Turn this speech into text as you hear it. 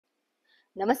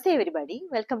Namaste everybody,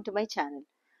 welcome to my channel.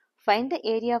 Find the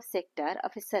area of sector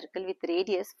of a circle with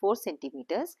radius 4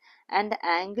 centimeters and the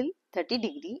angle 30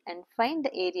 degree and find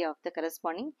the area of the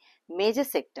corresponding major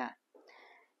sector.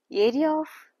 Area of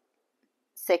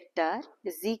sector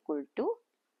is equal to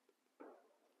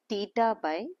theta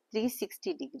by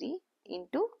 360 degree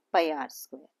into pi r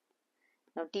square.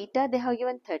 Now theta they have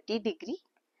given 30 degree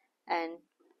and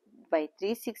by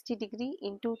 360 degree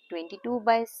into 22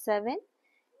 by 7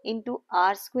 into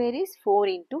r square is 4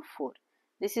 into 4.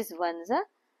 This is 1 za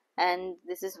and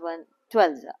this is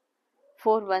 12 za.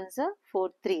 4 1 za,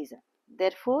 4 3 za.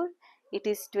 Therefore, it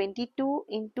is 22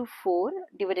 into 4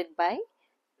 divided by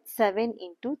 7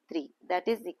 into 3, that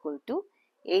is equal to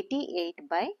 88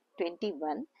 by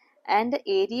 21, and the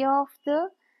area of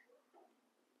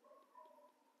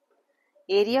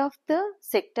the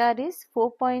sector is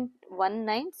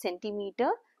 4.19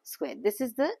 centimeter square. This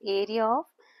is the area of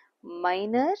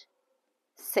minor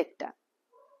sector.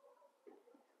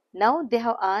 Now they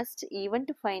have asked even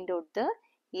to find out the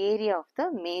area of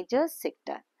the major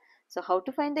sector. So how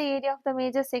to find the area of the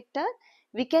major sector?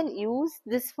 We can use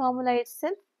this formula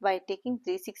itself by taking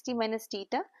 360 minus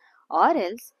theta, or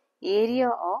else area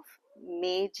of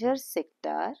major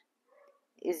sector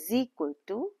is equal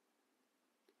to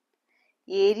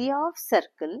area of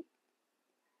circle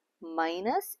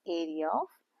minus area of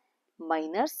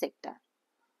minor sector.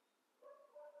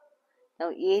 Now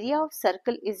area of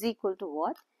circle is equal to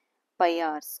what? Pi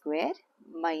r square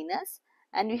minus,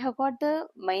 and we have got the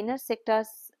minor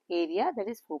sector's area, that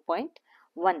is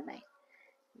 4.19.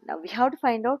 Now we have to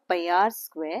find out pi r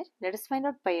square. Let us find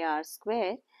out pi r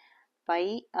square.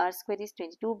 Pi r square is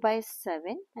 22 by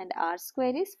 7 and r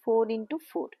square is 4 into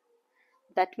 4.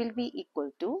 That will be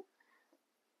equal to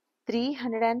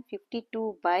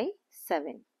 352 by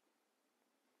 7,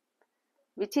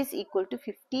 which is equal to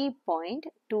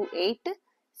 50.28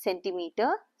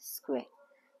 centimeter square.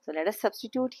 So let us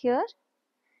substitute here.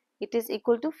 It is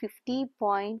equal to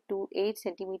 50.28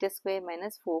 centimeter square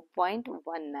minus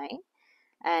 4.19,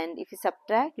 and if you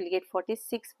subtract, you will get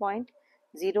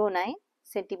 46.09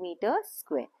 centimeter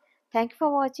square. Thank you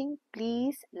for watching.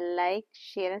 Please like,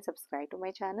 share and subscribe to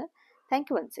my channel. Thank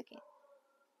you once again.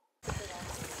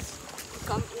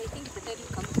 Come, I think better you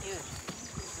come here.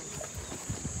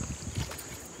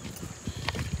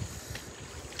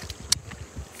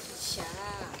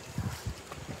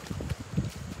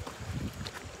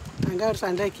 Anggar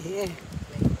sandai ke.